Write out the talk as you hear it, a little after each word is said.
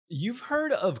You've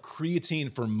heard of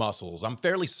creatine for muscles. I'm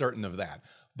fairly certain of that.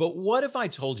 But what if I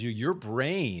told you your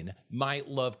brain might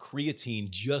love creatine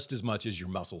just as much as your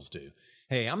muscles do?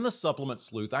 Hey, I'm the supplement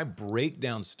sleuth. I break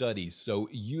down studies so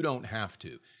you don't have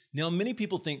to. Now, many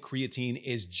people think creatine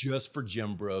is just for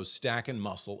gym bros, stacking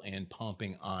muscle and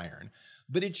pumping iron.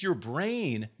 But it's your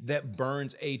brain that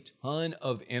burns a ton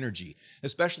of energy,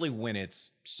 especially when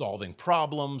it's solving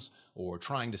problems or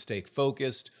trying to stay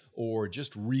focused or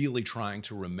just really trying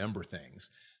to remember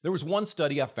things. There was one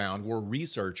study I found where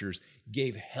researchers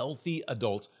gave healthy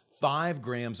adults 5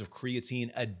 grams of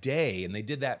creatine a day, and they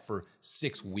did that for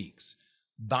 6 weeks.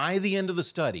 By the end of the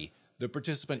study, the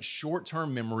participants'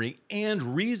 short-term memory and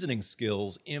reasoning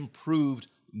skills improved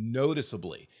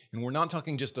noticeably. And we're not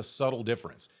talking just a subtle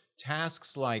difference.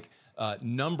 Tasks like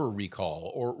number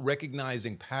recall or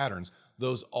recognizing patterns,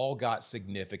 those all got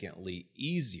significantly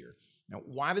easier. Now,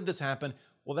 why did this happen?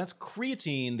 Well, that's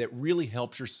creatine that really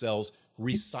helps your cells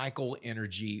recycle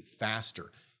energy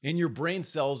faster. And your brain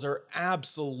cells are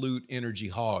absolute energy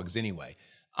hogs anyway.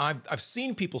 I've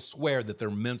seen people swear that their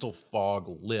mental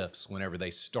fog lifts whenever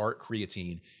they start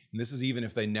creatine, and this is even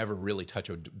if they never really touch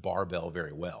a barbell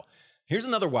very well. Here's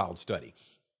another wild study.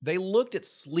 They looked at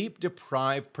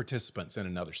sleep-deprived participants in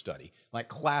another study, like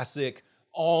classic,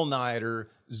 all-nighter,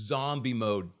 zombie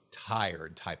mode,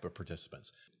 tired type of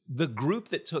participants. The group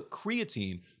that took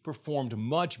creatine performed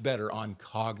much better on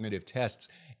cognitive tests,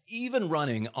 even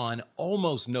running on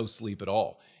almost no sleep at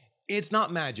all. It's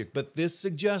not magic, but this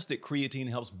suggests that creatine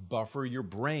helps buffer your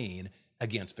brain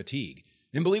against fatigue.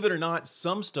 And believe it or not,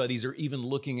 some studies are even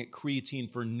looking at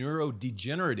creatine for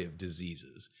neurodegenerative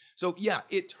diseases. So yeah,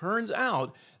 it turns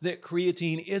out that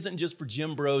creatine isn't just for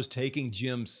gym bros taking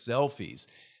gym selfies.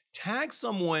 Tag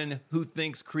someone who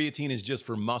thinks creatine is just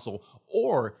for muscle,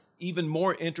 or even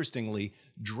more interestingly,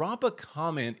 drop a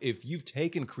comment if you've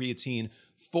taken creatine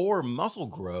for muscle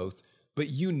growth, but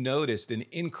you noticed an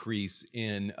increase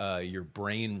in your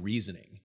brain reasoning.